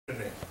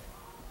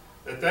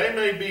that they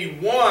may be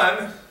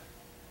one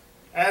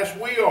as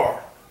we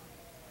are.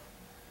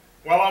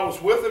 While I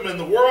was with them in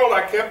the world,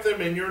 I kept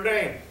them in your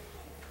name.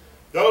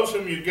 Those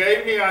whom you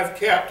gave me I've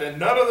kept, and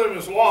none of them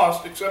is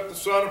lost except the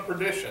son of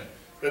perdition,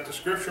 that the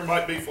scripture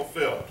might be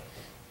fulfilled.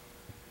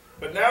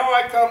 But now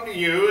I come to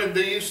you, and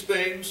these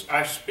things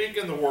I speak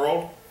in the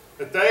world,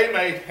 that they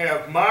may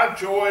have my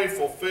joy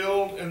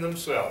fulfilled in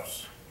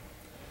themselves.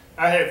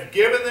 I have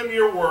given them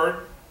your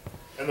word,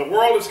 and the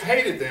world has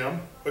hated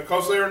them,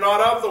 because they are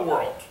not of the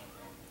world,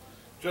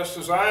 just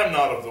as I am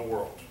not of the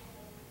world.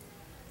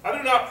 I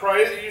do not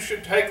pray that you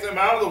should take them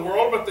out of the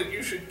world, but that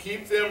you should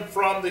keep them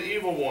from the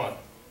evil one.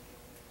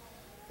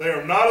 They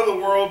are not of the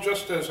world,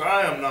 just as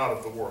I am not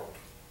of the world.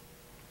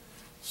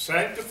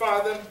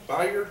 Sanctify them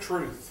by your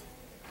truth.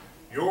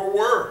 Your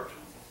word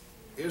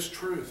is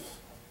truth.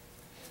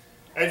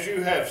 As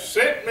you have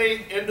sent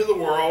me into the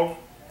world,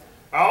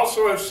 I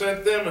also have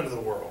sent them into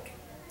the world.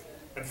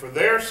 And for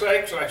their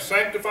sakes I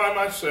sanctify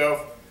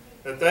myself,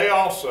 that they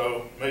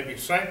also may be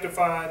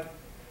sanctified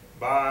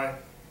by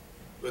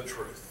the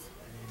truth.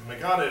 May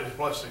God add His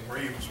blessing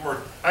read His word.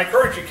 I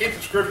encourage you to keep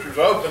the scriptures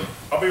open.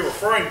 I'll be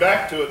referring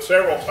back to it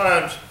several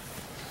times.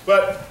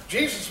 But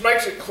Jesus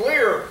makes it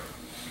clear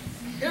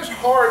His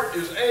heart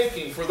is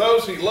aching for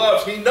those He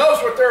loves. He knows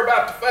what they're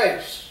about to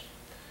face.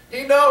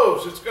 He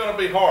knows it's going to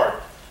be hard.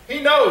 He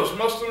knows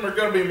most of them are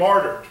going to be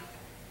martyred.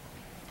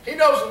 He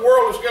knows the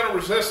world is going to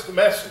resist the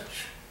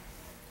message.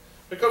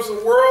 Because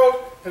the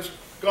world has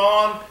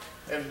gone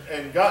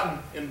and gotten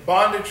in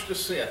bondage to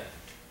sin.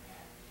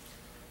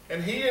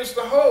 And He is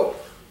the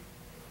hope.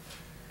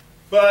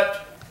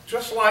 But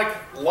just like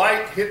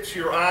light hits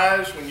your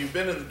eyes when you've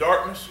been in the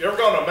darkness, you ever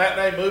gone to a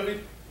matinee movie,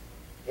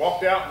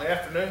 walked out in the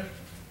afternoon?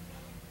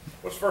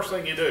 What's the first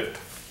thing you do?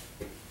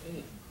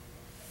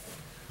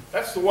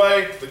 That's the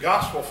way the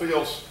gospel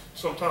feels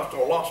sometimes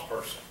to a lost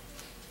person.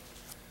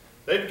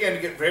 They begin to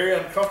get very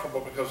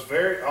uncomfortable because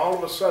all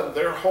of a sudden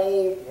their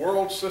whole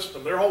world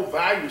system, their whole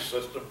value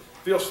system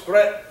feels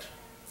threatened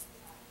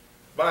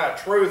by a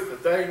truth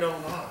that they know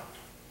not.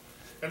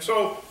 And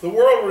so the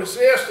world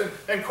resists,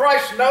 and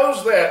Christ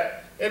knows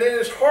that. And in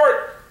His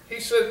heart, He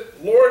said,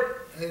 Lord,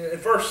 in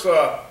verse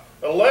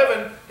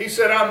 11, He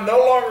said, I'm no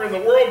longer in the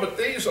world, but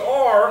these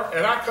are,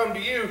 and I come to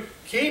you.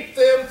 Keep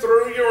them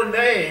through your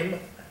name,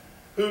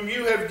 whom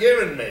you have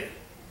given me.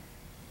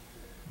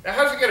 Now,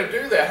 how's He going to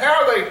do that?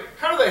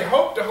 How do they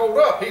hope to hold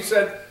up? He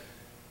said,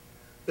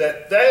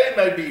 that they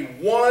may be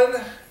one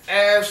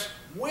as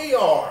we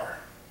are.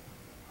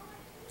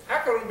 How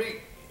can it be?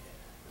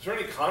 Is there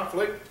any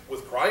conflict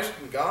with Christ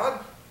and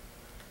God?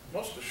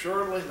 Most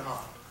assuredly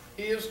not.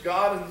 He is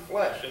God in the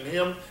flesh. In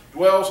Him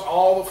dwells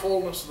all the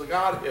fullness of the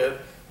Godhead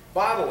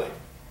bodily.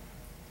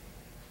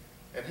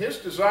 And His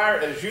desire,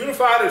 as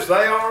unified as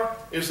they are,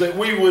 is that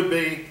we would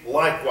be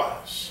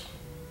likewise.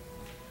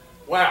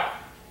 Wow.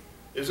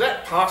 Is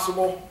that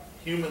possible,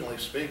 humanly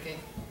speaking?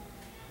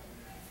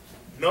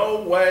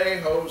 No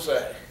way,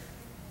 Jose.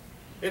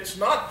 It's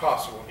not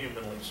possible,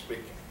 humanly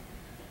speaking.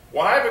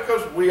 Why?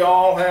 Because we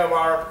all have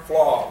our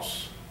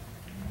flaws.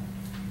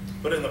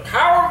 But in the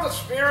power of the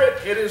Spirit,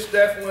 it is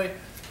definitely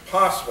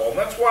possible. And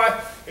that's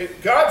why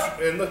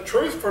in the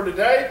truth for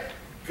today,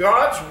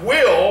 God's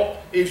will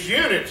is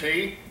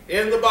unity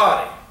in the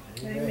body.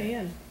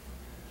 Amen.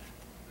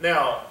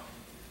 Now,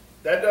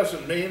 that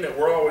doesn't mean that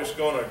we're always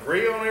going to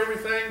agree on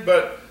everything,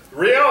 but the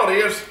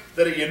reality is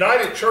that a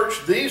united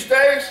church these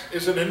days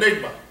is an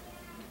enigma.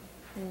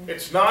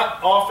 It's not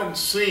often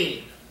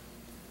seen.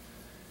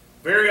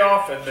 Very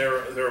often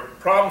there are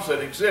problems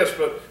that exist,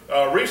 but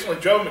recently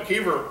Joe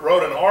McKeever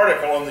wrote an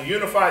article on the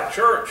unified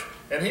church,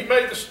 and he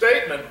made the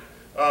statement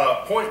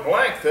point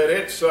blank that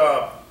it's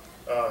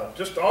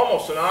just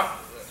almost not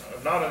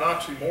an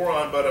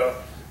oxymoron, but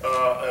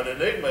an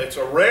enigma. It's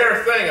a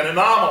rare thing, an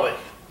anomaly,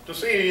 to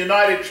see a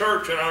united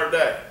church in our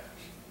day.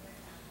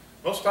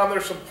 Most of the time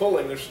there's some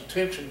pulling, there's some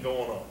tension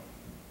going on.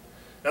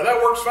 Now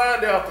that works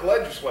fine down at the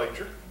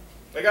legislature.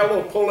 They got a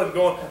little pulling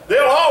going.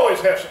 They'll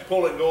always have some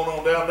pulling going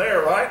on down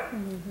there, right?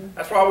 Mm-hmm.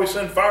 That's why we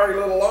send fiery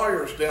little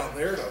lawyers down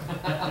there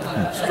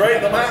to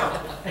straighten them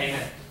out.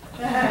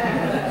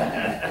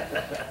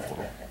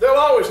 They'll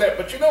always have.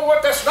 But you know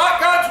what? That's not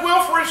God's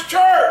will for His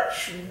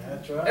church.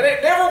 That's right. And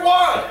it never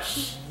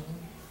was.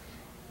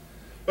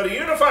 But a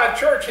unified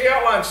church, he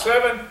outlined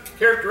 7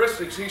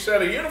 characteristics. He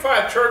said a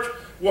unified church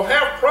will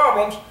have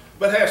problems,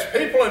 but has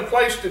people in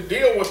place to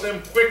deal with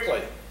them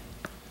quickly.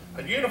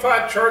 A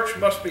unified church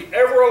must be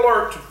ever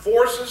alert to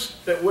forces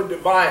that would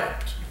divide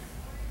it.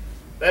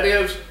 That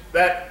is,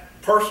 that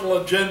personal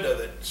agenda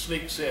that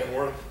sneaks in,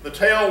 where the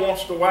tail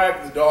wants to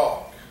wag the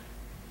dog.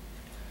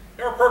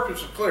 Our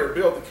purpose is clear: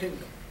 build the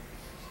kingdom.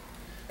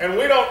 And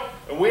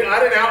I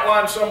didn't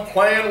outline some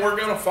plan we're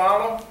going to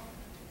follow.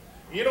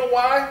 You know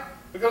why?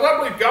 Because I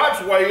believe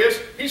God's way is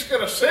He's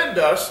going to send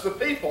us, the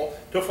people,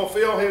 to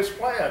fulfill His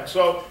plan.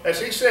 So as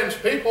He sends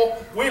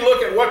people, we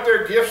look at what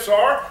their gifts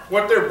are,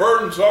 what their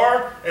burdens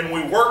are, and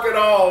we work it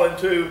all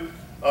into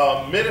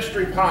a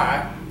ministry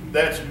pie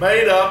that's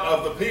made up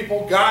of the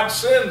people God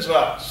sends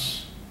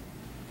us.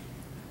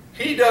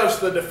 He does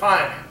the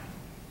defining.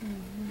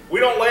 We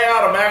don't lay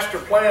out a master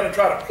plan and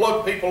try to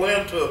plug people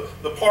into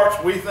the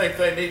parts we think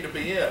they need to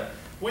be in.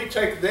 We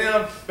take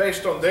them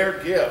based on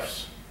their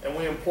gifts, and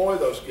we employ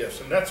those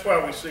gifts, and that's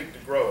why we seek to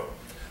grow it.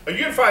 A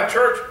unified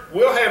church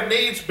will have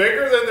needs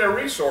bigger than their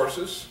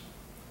resources.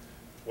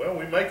 Well,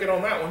 we make it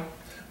on that one.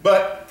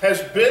 But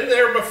has been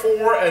there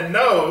before and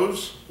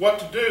knows what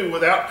to do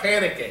without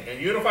panicking.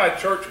 A unified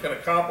church can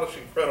accomplish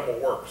incredible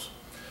works.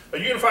 A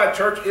unified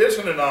church is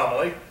an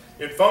anomaly.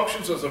 It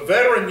functions as a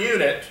veteran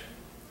unit,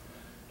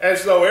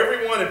 as though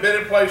everyone had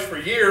been in place for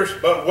years,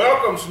 but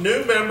welcomes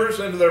new members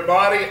into their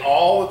body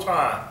all the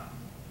time.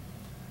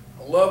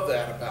 I love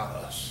that about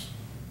us.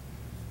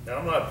 Now,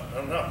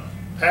 I'm not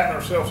patting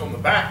ourselves on the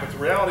back, but the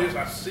reality is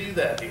I see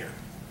that here.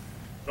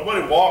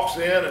 Nobody walks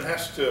in and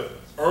has to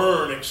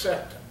earn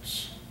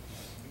acceptance.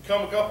 You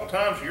come a couple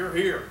times, you're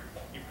here.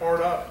 You're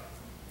part of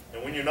it.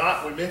 And when you're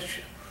not, we miss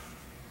you.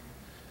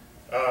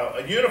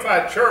 A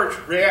unified church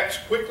reacts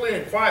quickly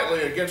and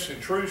quietly against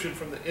intrusion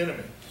from the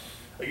enemy.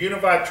 A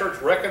unified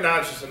church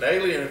recognizes an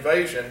alien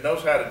invasion and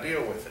knows how to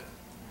deal with it.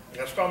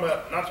 That's not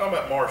talking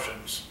about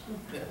Martians.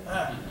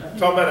 I'm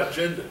talking about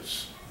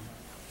agendas,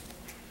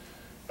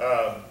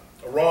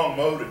 wrong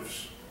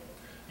motives.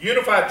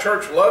 Unified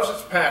church loves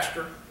its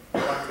pastor. I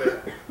like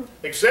that.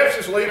 Accepts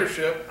his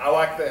leadership. I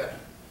like that.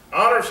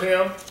 Honors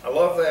him. I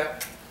love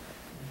that.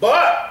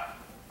 But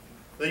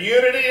the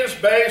unity is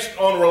based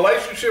on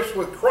relationships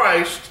with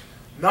Christ,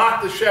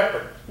 not the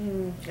shepherd.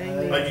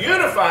 A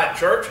unified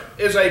church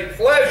is a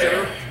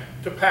pleasure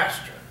to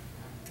pastor.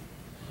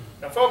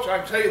 Now, folks, I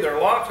can tell you there are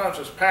a lot of times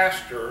as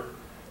pastor,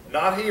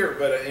 not here,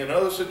 but in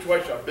other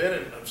situations, I've been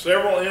in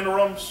several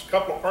interims, a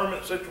couple of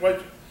permanent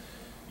situations,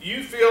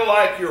 you feel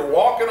like you're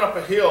walking up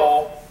a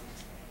hill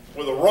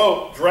with a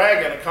rope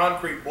dragging a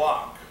concrete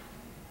block.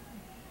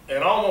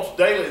 And almost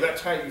daily,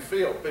 that's how you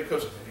feel,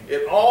 because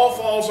it all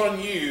falls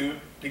on you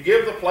to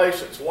give the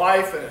place its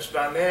life and its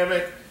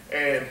dynamic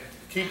and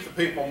keep the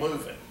people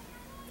moving.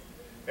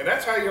 And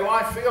that's how your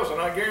life feels,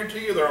 and I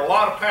guarantee you there are a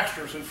lot of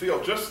pastors who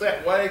feel just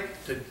that way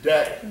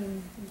today.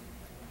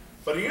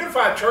 But a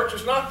unified church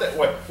is not that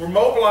way. We're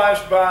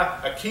mobilized by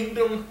a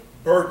kingdom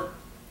burden,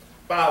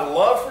 by a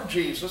love for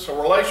Jesus, a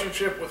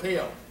relationship with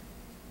him.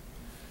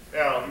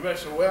 Now, you may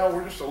say, well,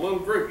 we're just a little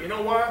group. You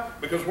know why?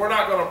 Because we're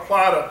not going to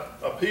apply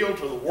to appeal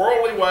to the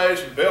worldly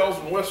ways and bells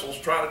and whistles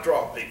trying to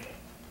draw people.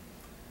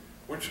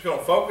 We're just going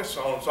to focus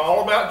on it's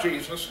all about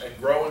Jesus and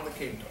growing the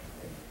kingdom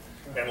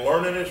and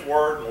learning his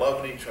word and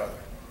loving each other.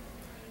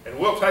 And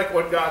we'll take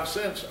what God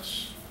sends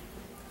us.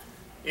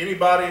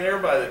 Anybody and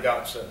everybody that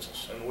God sends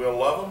us. And we'll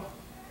love them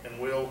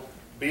and we'll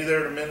be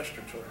there to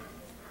minister to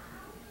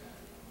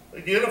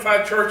them. The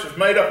unified church is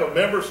made up of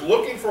members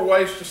looking for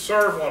ways to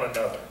serve one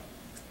another.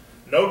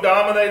 No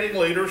dominating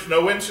leaders,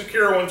 no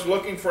insecure ones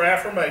looking for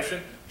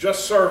affirmation,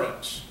 just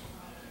servants.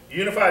 The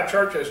unified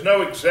church has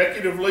no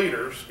executive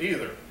leaders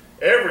either.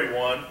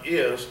 Everyone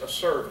is a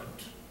servant.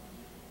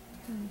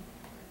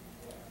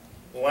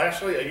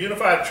 Lastly, a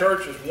unified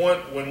church is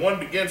when one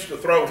begins to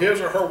throw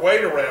his or her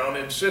weight around,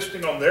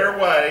 insisting on their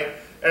way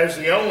as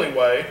the only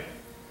way,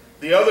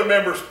 the other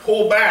members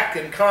pull back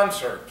in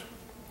concert.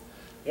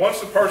 Once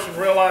the person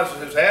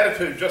realizes his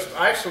attitude just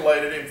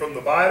isolated him from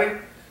the body,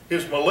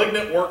 his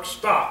malignant work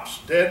stops,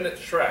 dead in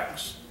its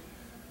tracks.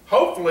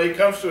 Hopefully he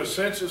comes to his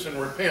senses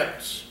and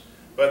repents.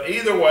 But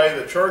either way,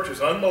 the church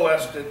is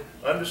unmolested,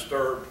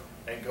 undisturbed,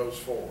 and goes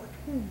forward.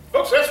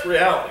 Folks, that's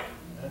reality.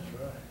 That's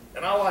right.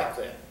 And I like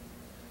that.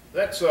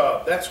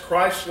 That's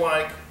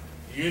Christ-like,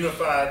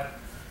 unified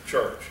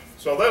church.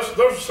 So those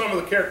are some of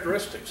the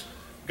characteristics.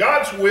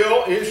 God's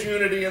will is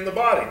unity in the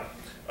body.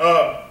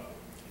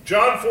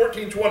 John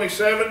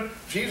 14:27,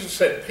 Jesus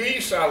said,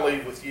 "Peace I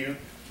leave with you,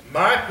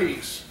 my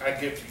peace I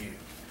give to you.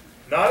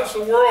 Not as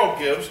the world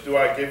gives do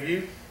I give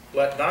you.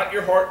 Let not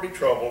your heart be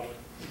troubled,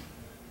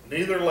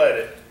 neither let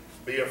it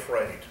be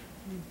afraid."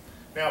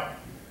 Now,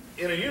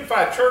 in a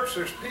unified church,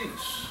 there's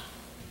peace.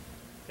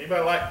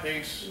 Anybody like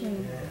peace?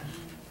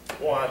 Yes.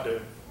 Well, I do.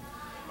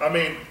 I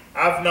mean,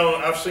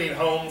 I've seen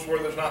homes where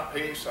there's not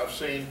peace. I've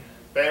seen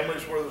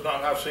families where there's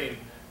not. I've seen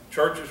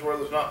churches where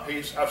there's not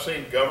peace. I've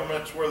seen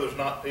governments where there's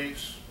not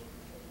peace.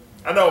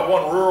 I know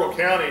one rural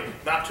county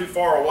not too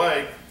far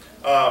away,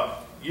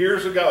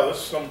 years ago, this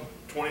is some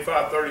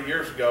 25, 30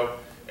 years ago,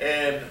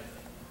 and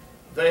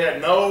they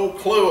had no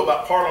clue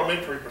about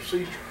parliamentary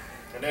procedure.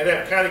 And they'd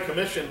have a county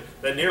commission,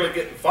 they'd nearly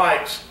get in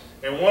fights,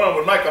 and one of them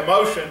would make a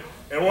motion,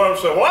 and one of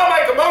them said, "Well, I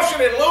make a motion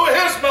in lieu of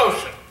his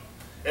motion."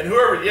 And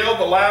whoever yelled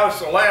the loudest,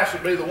 the last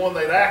would be the one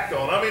they'd act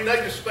on. I mean, they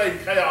just stayed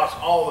in chaos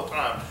all the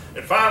time.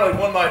 And finally,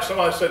 one night,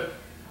 somebody said,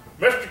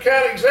 "Mr.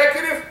 County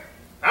Executive,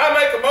 I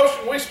make a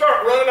motion we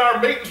start running our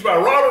meetings by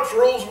Robert's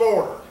Rules of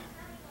Order."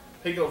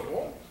 He goes,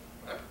 "Well,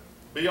 that'd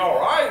be all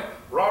right,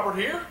 Robert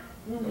here."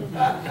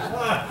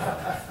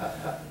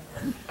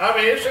 I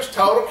mean, it's just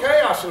total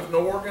chaos. There's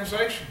no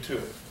organization to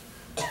it.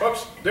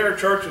 Folks, there are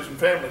churches and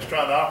families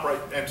trying to operate,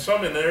 and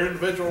some in their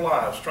individual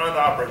lives, trying to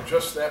operate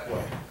just that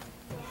way.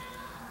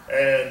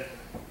 And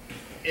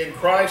in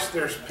Christ,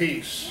 there's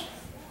peace.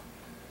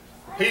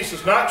 Peace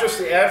is not just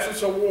the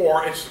absence of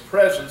war, it's the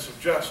presence of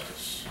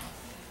justice.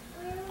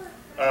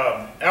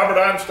 Albert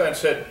Einstein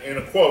said in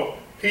a quote,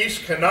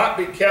 "Peace cannot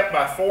be kept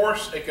by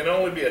force, it can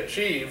only be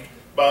achieved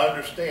by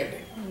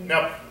understanding."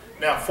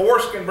 Now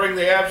force can bring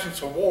the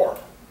absence of war,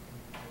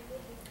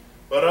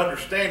 but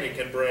understanding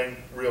can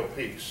bring real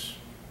peace.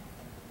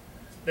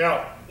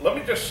 Now, let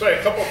me just say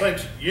a couple of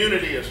things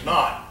unity is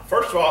not.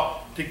 First of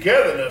all,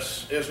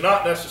 togetherness is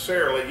not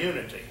necessarily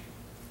unity.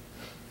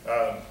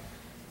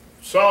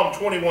 Psalm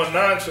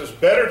 21:9 says,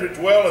 "Better to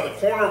dwell in the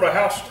corner of a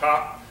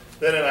housetop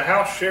than in a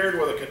house shared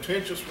with a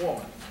contentious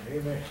woman."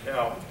 Amen.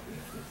 Now,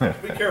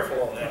 be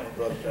careful on that one,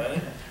 Brother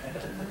Johnny.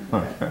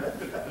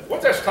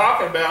 What that's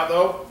talking about,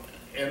 though,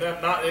 and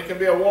that not, it can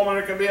be a woman,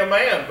 it can be a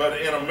man, but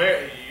in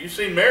you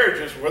see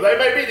marriages where they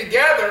may be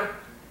together,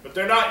 but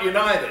they're not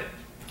united.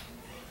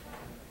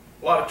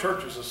 A lot of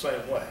churches the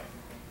same way.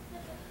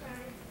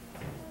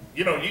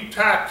 You know, you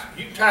tie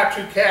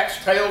two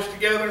cats' tails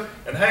together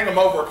and hang them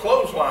over a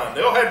clothesline.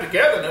 They'll have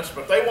togetherness,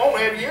 but they won't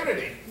have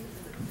unity.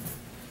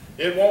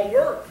 It won't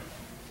work.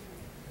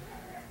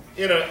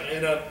 In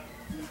a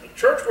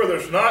church where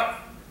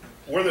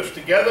there's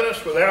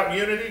togetherness without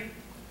unity,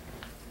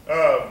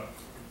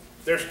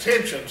 there's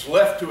tensions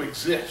left to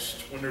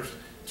exist. When there's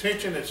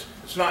tension, it's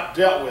not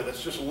dealt with.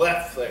 It's just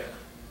left there.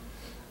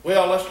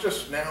 Well, let's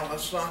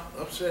not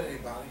upset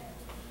anybody.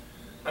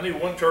 I knew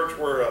one church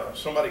where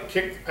somebody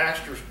kicked the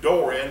pastor's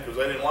door in because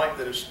they didn't like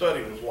that his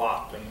study was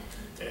locked. And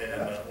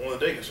one of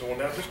the deacons said, "Well,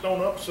 now just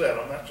don't upset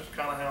them. That's just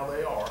kind of how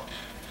they are."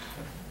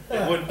 They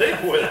wouldn't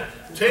deal with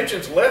it.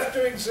 Tensions left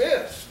to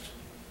exist.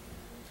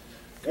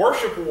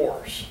 Worship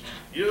wars.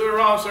 You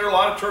realize there are a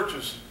lot of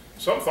churches,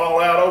 some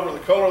fall out over the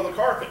color of the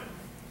carpet.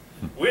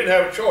 We didn't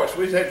have a choice.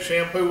 We had to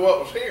shampoo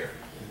what was here.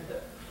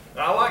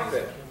 I like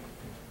that.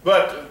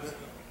 But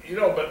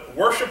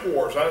worship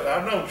wars,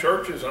 I've known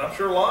churches, and I'm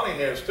sure Lonnie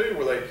has too,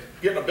 where they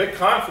get in a big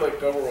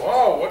conflict over,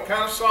 what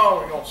kind of song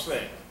are we going to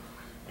sing?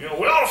 We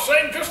ought to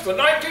sing just the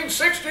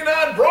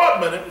 1969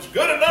 Broadman. It was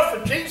good enough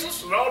for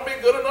Jesus, and it ought to be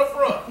good enough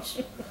for us.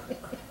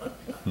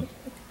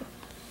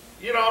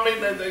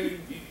 They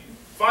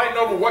fighting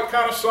over what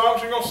kind of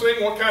songs they're going to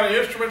sing, what kind of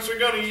instruments they're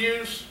going to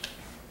use.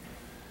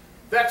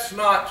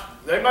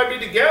 They might be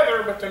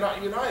together, but they're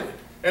not united.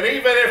 And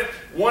even if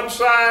one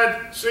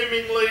side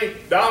seemingly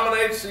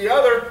dominates the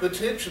other, the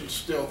tension's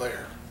still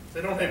there.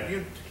 They don't have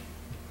unity.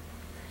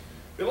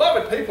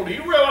 Beloved people, do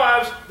you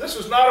realize this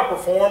is not a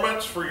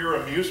performance for your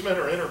amusement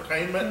or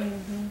entertainment?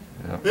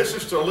 Mm-hmm. Yep. This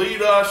is to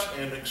lead us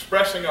in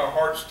expressing our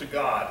hearts to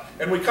God.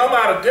 And we come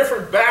out of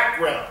different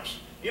backgrounds.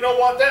 You know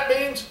what that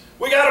means?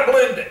 We got to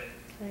blend it.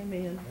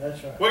 Amen.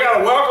 That's right. We got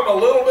to welcome a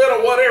little bit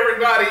of what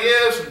everybody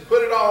is and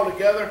put it all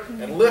together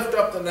and lift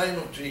up the name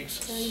of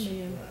Jesus.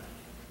 Amen.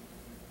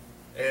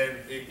 And,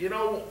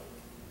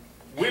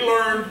 we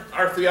learned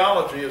our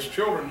theology as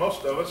children,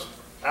 most of us,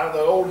 out of the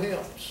old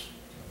hymns.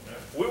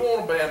 We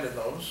won't abandon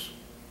those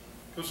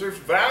because there's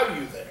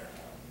value there.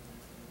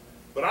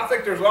 But I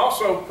think there's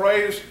also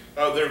there's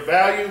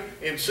value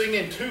in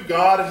singing to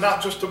God and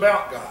not just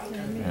about God.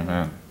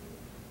 Amen.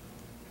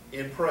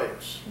 In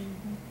praise.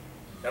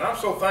 And I'm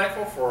so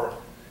thankful for,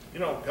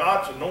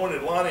 God's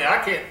anointed Lonnie. I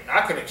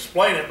can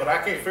explain it, but I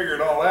can't figure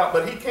it all out,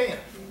 but he can.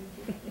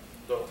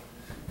 So,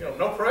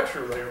 no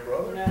pressure there,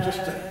 brother.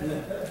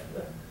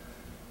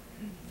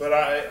 But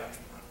I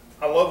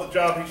love the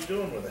job he's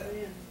doing with that.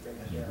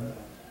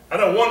 I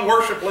know one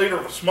worship leader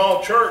of a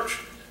small church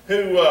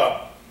who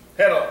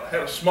had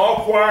a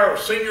small choir of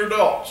senior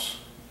adults.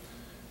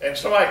 And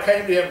somebody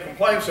came to him and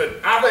complained and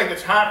said, "I think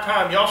it's high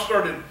time y'all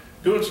started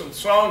doing some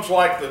songs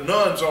like the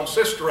nuns on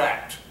Sister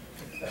Act."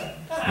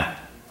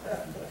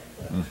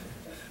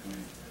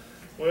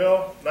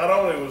 Well, not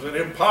only was it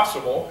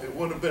impossible, it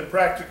wouldn't have been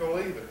practical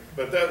either.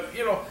 But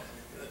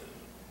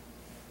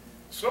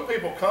some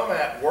people come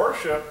at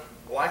worship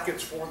like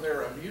it's for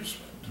their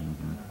amusement.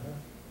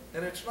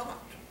 And it's not.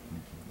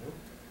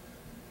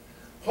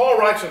 Paul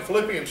writes in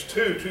Philippians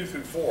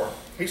 2:2-4,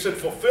 he said,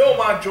 "Fulfill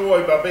my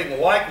joy by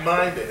being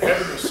like-minded,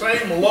 having the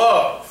same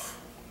love,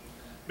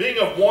 being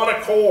of one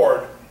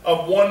accord,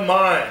 of one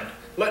mind.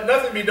 Let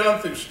nothing be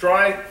done through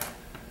strife,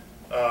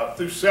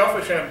 through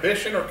selfish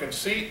ambition or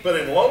conceit, but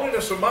in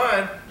lowliness of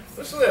mind,"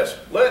 listen to this,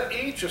 "let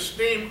each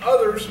esteem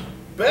others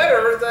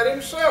better than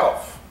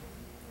himself.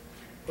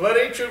 Let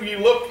each of you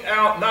look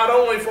out not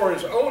only for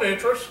his own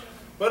interest,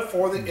 but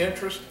for the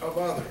interest of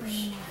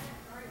others."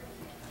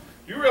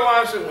 You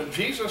realize that when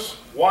Jesus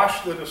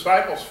washed the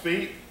disciples'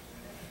 feet,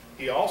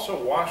 he also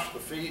washed the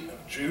feet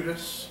of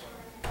Judas,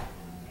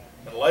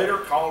 and later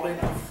called him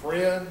a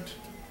friend.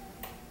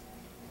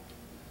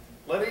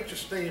 Let each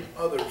esteem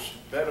others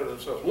better than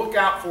themselves. Look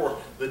out for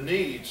the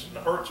needs and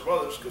the hurts of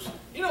others, because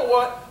you know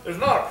what? There's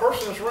not a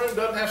person in this room who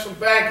doesn't have some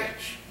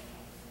baggage.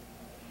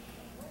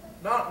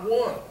 Not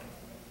one.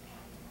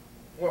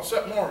 Well,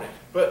 except Marty.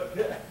 But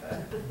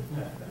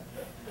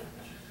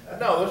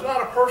no, there's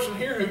not a person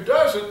here who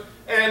doesn't.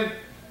 And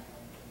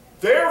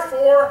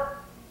therefore,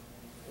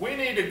 we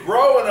need to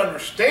grow in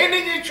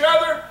understanding each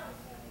other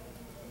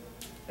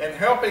and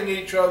helping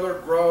each other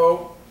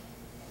grow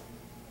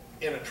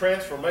in a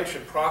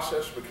transformation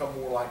process to become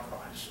more like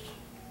Christ.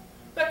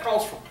 That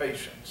calls for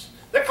patience.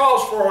 That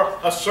calls for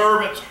a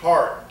servant's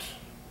heart.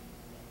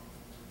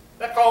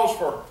 That calls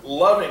for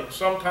loving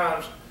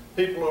sometimes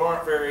people who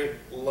aren't very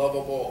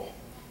lovable.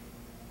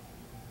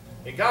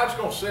 And God's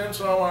going to send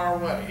some our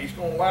way. He's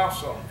going to allow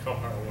some to come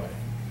our way.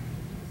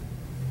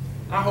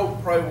 I hope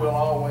and pray we'll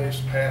always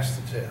pass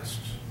the test.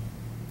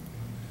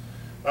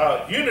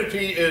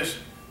 Unity is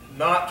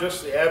not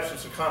just the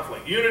absence of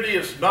conflict. Unity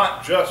is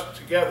not just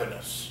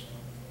togetherness.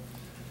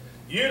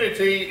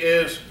 Unity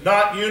is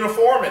not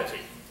uniformity.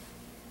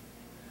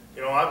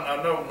 You know,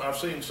 I know I've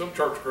seen some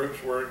church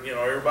groups where, you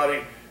know,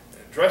 everybody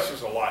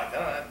dresses alike.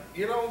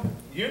 You know,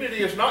 unity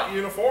is not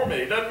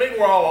uniformity. It doesn't mean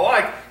we're all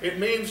alike. It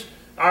means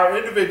our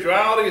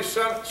individuality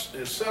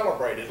is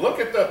celebrated. Look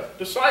at the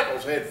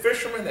disciples. They had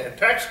fishermen, they had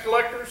tax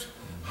collectors,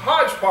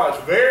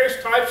 hodgepodge,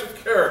 various types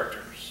of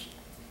characters.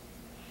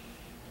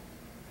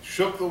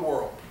 Shook the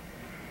world.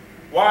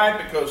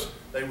 Why? Because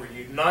they were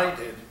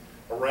united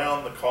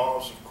around the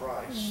cause of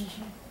Christ.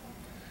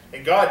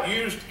 And God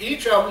used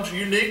each of them's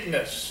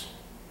uniqueness.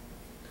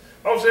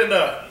 I was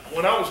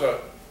when I was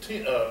a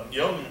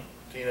young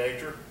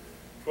teenager,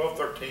 12,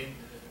 13,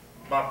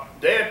 my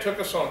dad took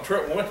us on a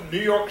trip. We went to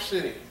New York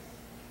City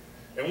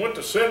and went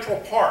to Central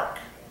Park.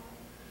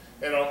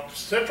 And on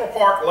Central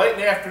Park, late in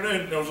the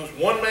afternoon, there was this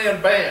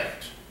one-man band.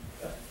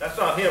 That's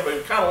not him, but it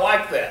was kind of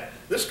like that.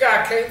 This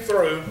guy came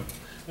through.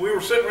 We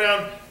were sitting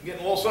around getting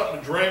a little something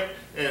to drink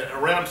and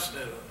around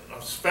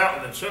a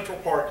fountain in Central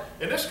Park.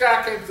 And this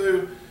guy came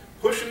through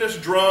pushing this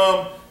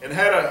drum and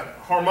had a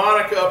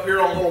harmonica up here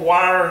on a little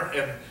wire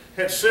and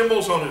had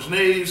cymbals on his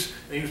knees.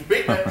 And he was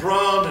beating that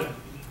drum and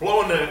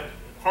blowing the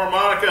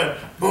harmonica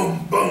and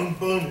boom, boom,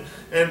 boom.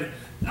 And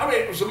I mean,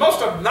 it was the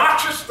most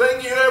obnoxious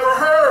thing you ever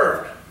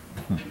heard.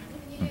 Can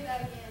you do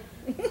that again?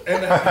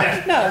 And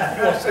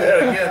you want to say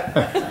that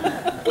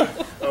again?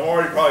 I'm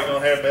already probably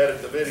going to have that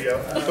at the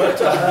video.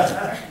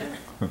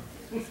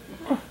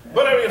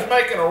 But I mean, he was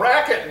making a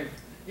racket, and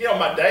you know,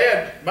 my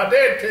dad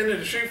tended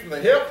to shoot from the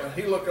hip, and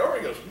he looked over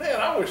and he goes,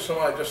 "Man, I wish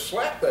somebody just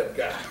slapped that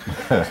guy."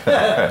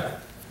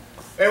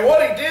 And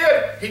what he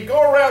did, he'd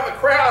go around the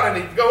crowd,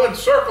 and he'd go in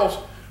circles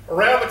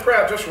around the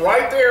crowd, just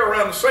right there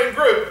around the same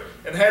group,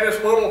 and had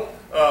his little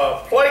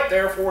plate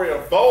there for you,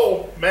 a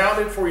bowl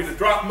mounted for you to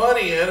drop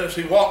money in as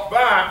he walked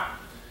by.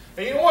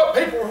 And you know what?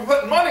 People were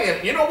putting money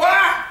in. You know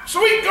why? So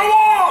he'd go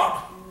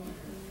on.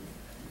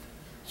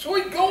 So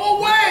he'd go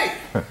away.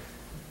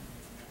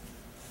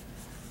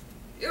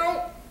 You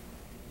know,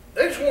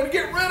 they just want to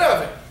get rid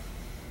of him.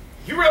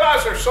 You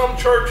realize there's some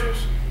churches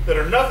that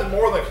are nothing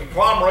more than a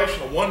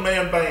conglomeration of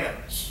one-man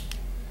bands.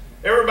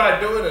 Everybody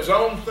doing his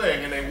own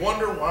thing, and they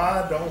wonder,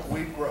 why don't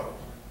we grow?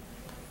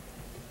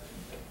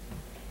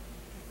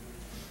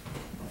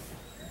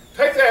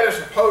 Take that as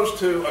opposed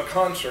to a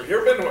concert. You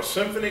ever been to a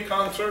symphony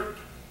concert?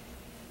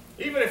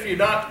 Even if you're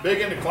not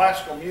big into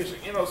classical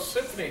music, you know,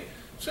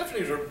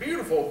 symphonies are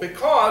beautiful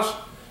because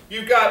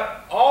you've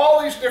got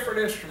all these different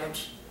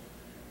instruments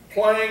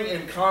playing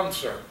in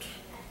concert.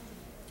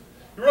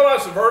 You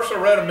realize the verse I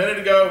read a minute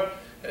ago?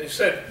 He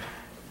said,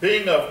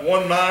 being of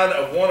one mind,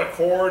 of one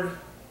accord.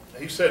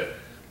 He said,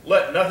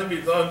 let nothing be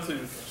done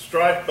through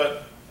strife,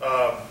 but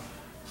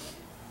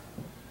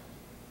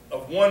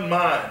of one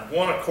mind,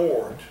 one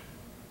accord.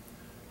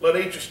 Let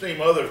each esteem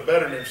others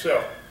better than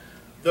himself.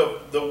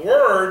 The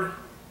word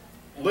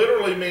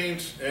literally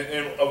means,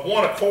 and of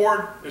one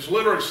accord, is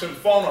literally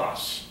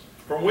symphonos,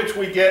 from which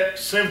we get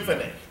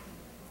symphony,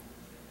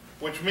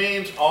 which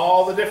means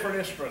all the different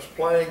instruments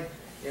playing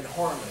in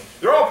harmony.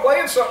 They're all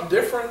playing something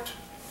different,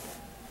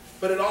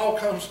 but it all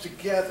comes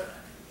together.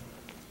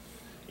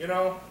 You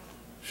know,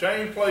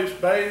 Shane plays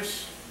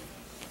bass,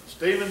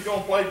 Stephen's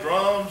going to play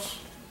drums,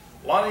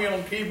 Lonnie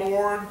on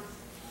keyboard,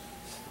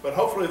 but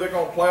hopefully they're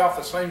going to play off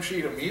the same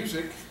sheet of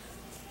music,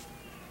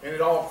 and it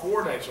all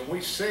coordinates, and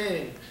we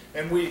sing,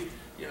 and we,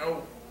 you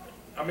know,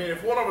 I mean,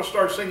 if one of us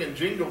starts singing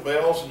Jingle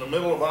Bells in the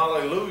middle of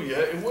Alleluia,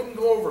 it wouldn't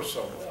go over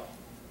so well.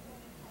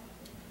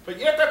 But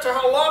yet that's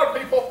how a lot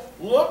of people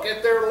look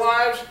at their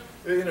lives,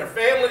 in their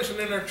families and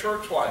in their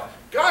church life.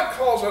 God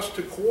calls us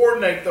to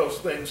coordinate those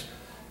things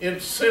in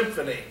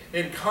symphony,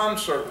 in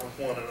concert with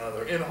one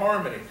another, in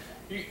harmony.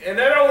 And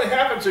that only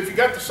happens if you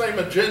got the same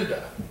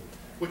agenda,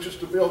 which is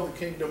to build the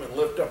kingdom and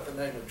lift up the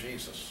name of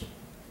Jesus.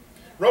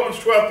 Romans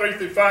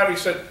 12:3-5, he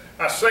said,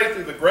 I say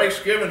through the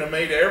grace given to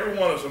me to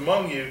everyone who is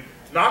among you,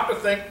 not to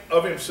think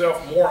of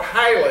himself more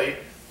highly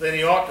than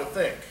he ought to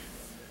think,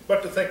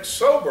 but to think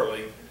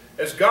soberly,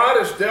 as God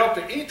has dealt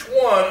to each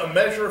one a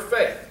measure of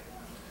faith.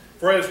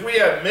 For as we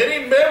have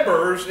many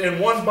members in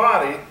one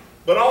body,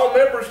 but all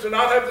members do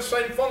not have the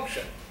same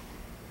function.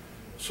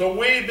 So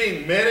we,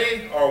 being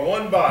many, are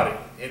one body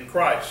in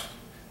Christ,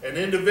 and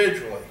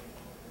individually,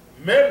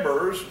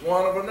 members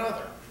one of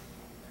another.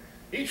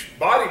 Each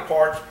body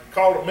part's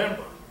called a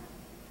member.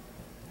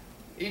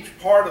 Each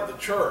part of the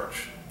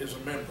church is a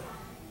member.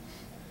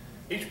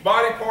 Each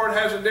body part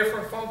has a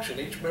different function.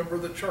 Each member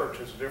of the church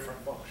has a different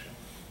function.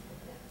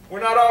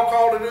 We're not all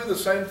called to do the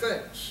same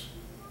things.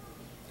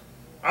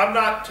 I'm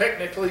not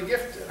technically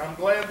gifted. I'm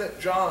glad that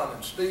John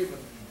and Stephen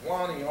and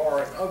Lonnie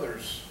are and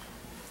others.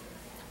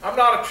 I'm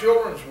not a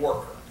children's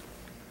worker.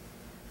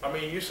 I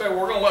mean, you say,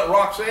 we're going to let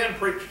Roxanne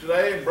preach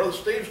today and Brother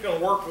Steve's going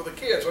to work with the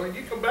kids. I mean,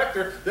 you come back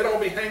there, they'd all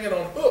be hanging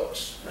on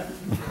hooks.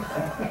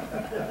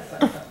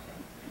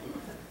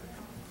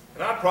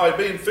 And I'd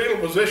probably be in fetal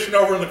position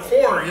over in the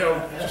corner, you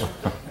know. Just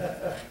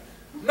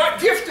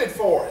not gifted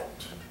for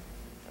it.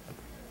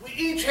 We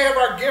each have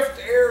our gift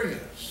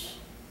areas.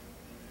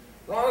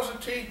 Ron's a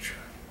teacher.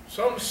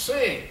 Some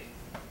sing.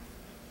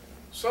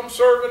 Some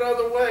serve in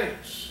other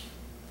ways.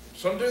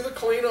 Some do the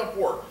cleanup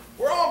work.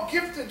 We're all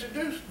gifted to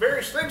do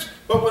various things,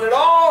 but when it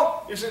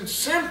all is in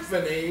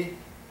symphony,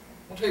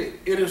 I'll tell you,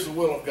 it is the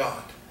will of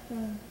God.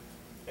 And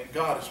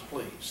God is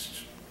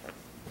pleased.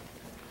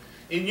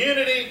 In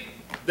unity,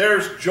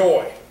 there's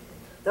joy.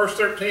 Verse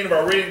 13 of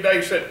our reading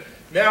today said,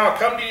 now I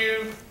come to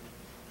you,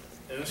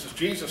 and this is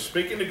Jesus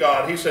speaking to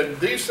God. He said,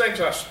 these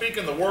things I speak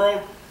in the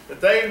world,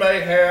 that they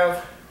may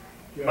have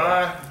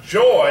my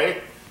joy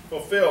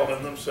fulfilled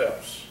in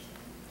themselves.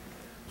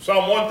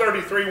 Psalm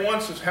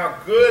 133:1 says, how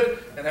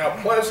good and how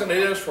pleasant it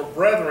is for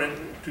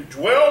brethren to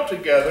dwell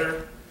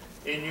together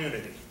in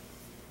unity.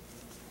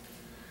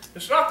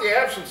 It's not the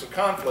absence of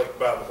conflict,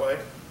 by the way,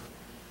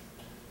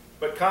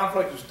 but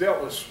conflict is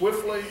dealt with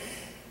swiftly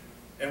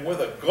and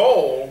with a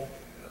goal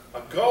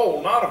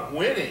not of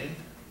winning,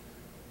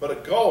 but a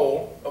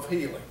goal of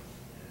healing,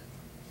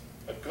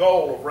 a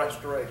goal of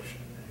restoration.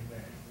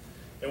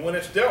 And when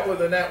it's dealt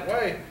with in that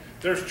way,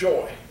 there's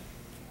joy.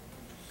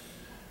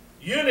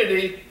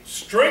 Unity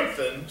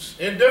strengthens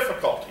in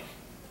difficulty.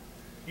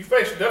 You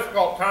face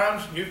difficult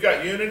times and you've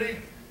got unity,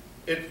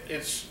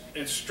 it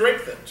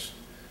strengthens.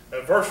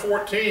 In verse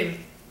 14,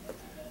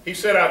 he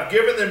said, I've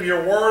given them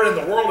your word, and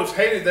the world has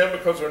hated them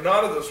because they're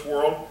not of this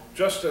world,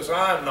 just as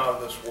I am not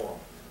of this world.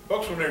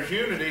 Folks, when there's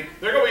unity,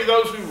 there are going to be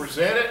those who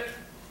resent it.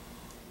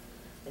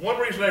 And one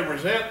reason they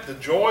resent the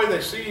joy they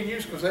see in you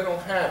is because they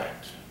don't have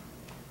it.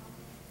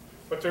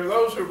 But there are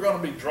those who are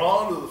going to be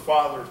drawn to the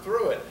Father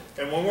through it.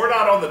 And when we're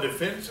not on the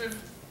defensive,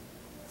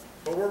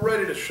 but we're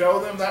ready to show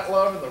them that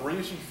love and the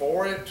reason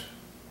for it,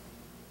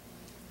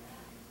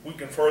 we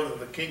can further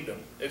the kingdom.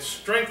 It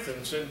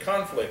strengthens in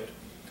conflict.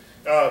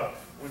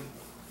 When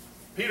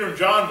Peter and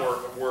John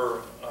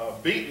were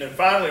beaten and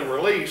finally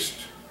released,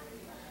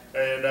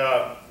 and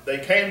they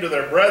came to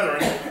their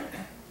brethren,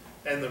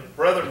 and the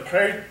brethren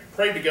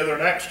prayed together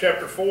in Acts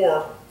chapter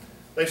 4,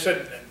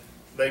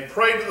 they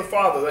prayed to the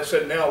Father. They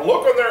said, now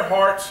look on their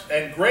hearts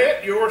and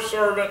grant your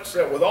servants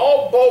that with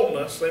all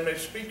boldness they may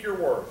speak your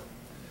word,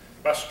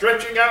 by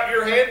stretching out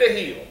your hand to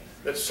heal,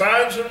 that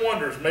signs and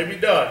wonders may be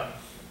done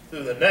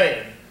through the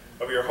name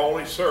of your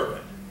holy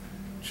servant,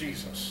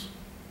 Jesus.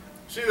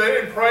 See, they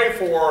didn't pray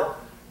for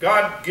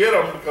God get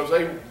them because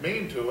they were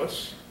mean to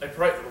us. They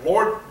prayed,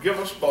 Lord, give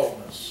us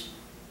boldness.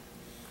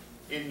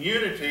 In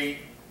unity,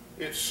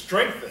 it's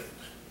strengthened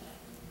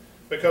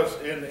because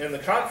in the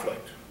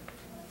conflict.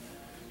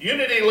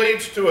 Unity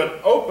leads to an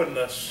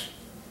openness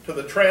to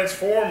the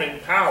transforming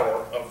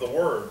power of the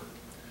Word.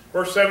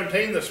 Verse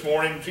 17 this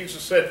morning,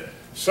 Jesus said,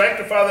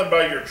 sanctify them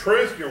by your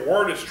truth. Your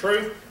word is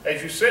truth.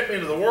 As you sent me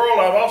into the world,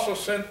 I've also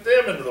sent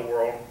them into the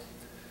world.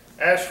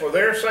 As for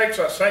their sakes,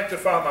 I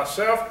sanctify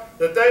myself,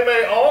 that they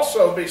may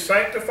also be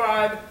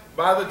sanctified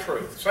by the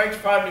truth.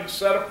 Sanctified means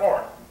set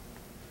apart,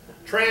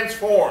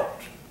 transformed.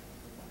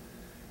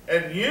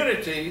 And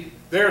unity,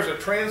 there's a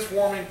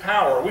transforming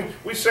power.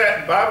 We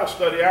sat in Bible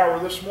study hour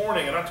this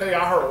morning, and I tell you,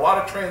 I heard a lot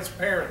of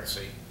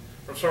transparency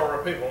from some of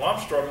our people. Well, I'm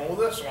struggling with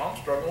this, and I'm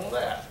struggling with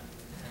that.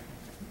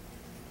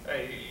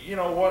 Hey, you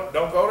know what?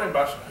 Don't go to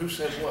anybody and say, who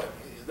said what?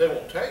 They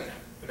won't tell you,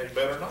 and they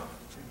better not.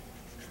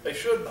 They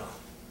should not.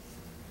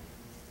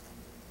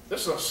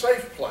 This is a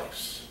safe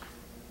place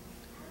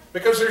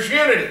because there's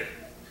unity.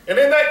 And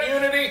in that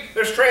unity,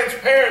 there's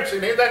transparency.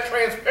 And in that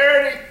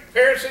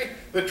transparency,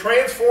 the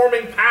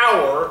transforming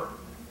power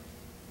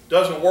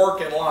doesn't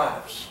work in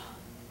lives.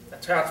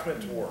 That's how it's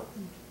meant to work.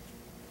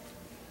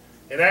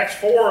 In Acts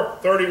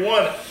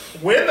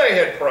 4:31, when they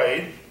had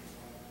prayed,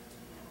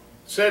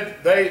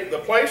 said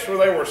the place where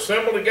they were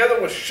assembled together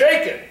was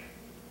shaken.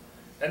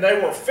 And they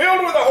were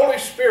filled with the Holy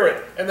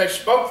Spirit. And they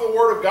spoke the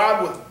word of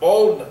God with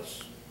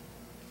boldness.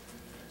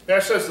 Now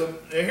it says,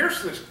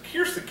 here's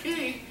the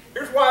key.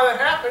 Here's why that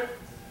happened.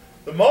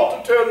 The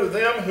multitude of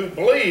them who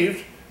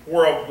believed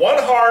were of one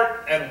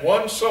heart and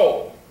one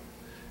soul.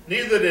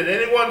 Neither did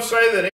anyone say that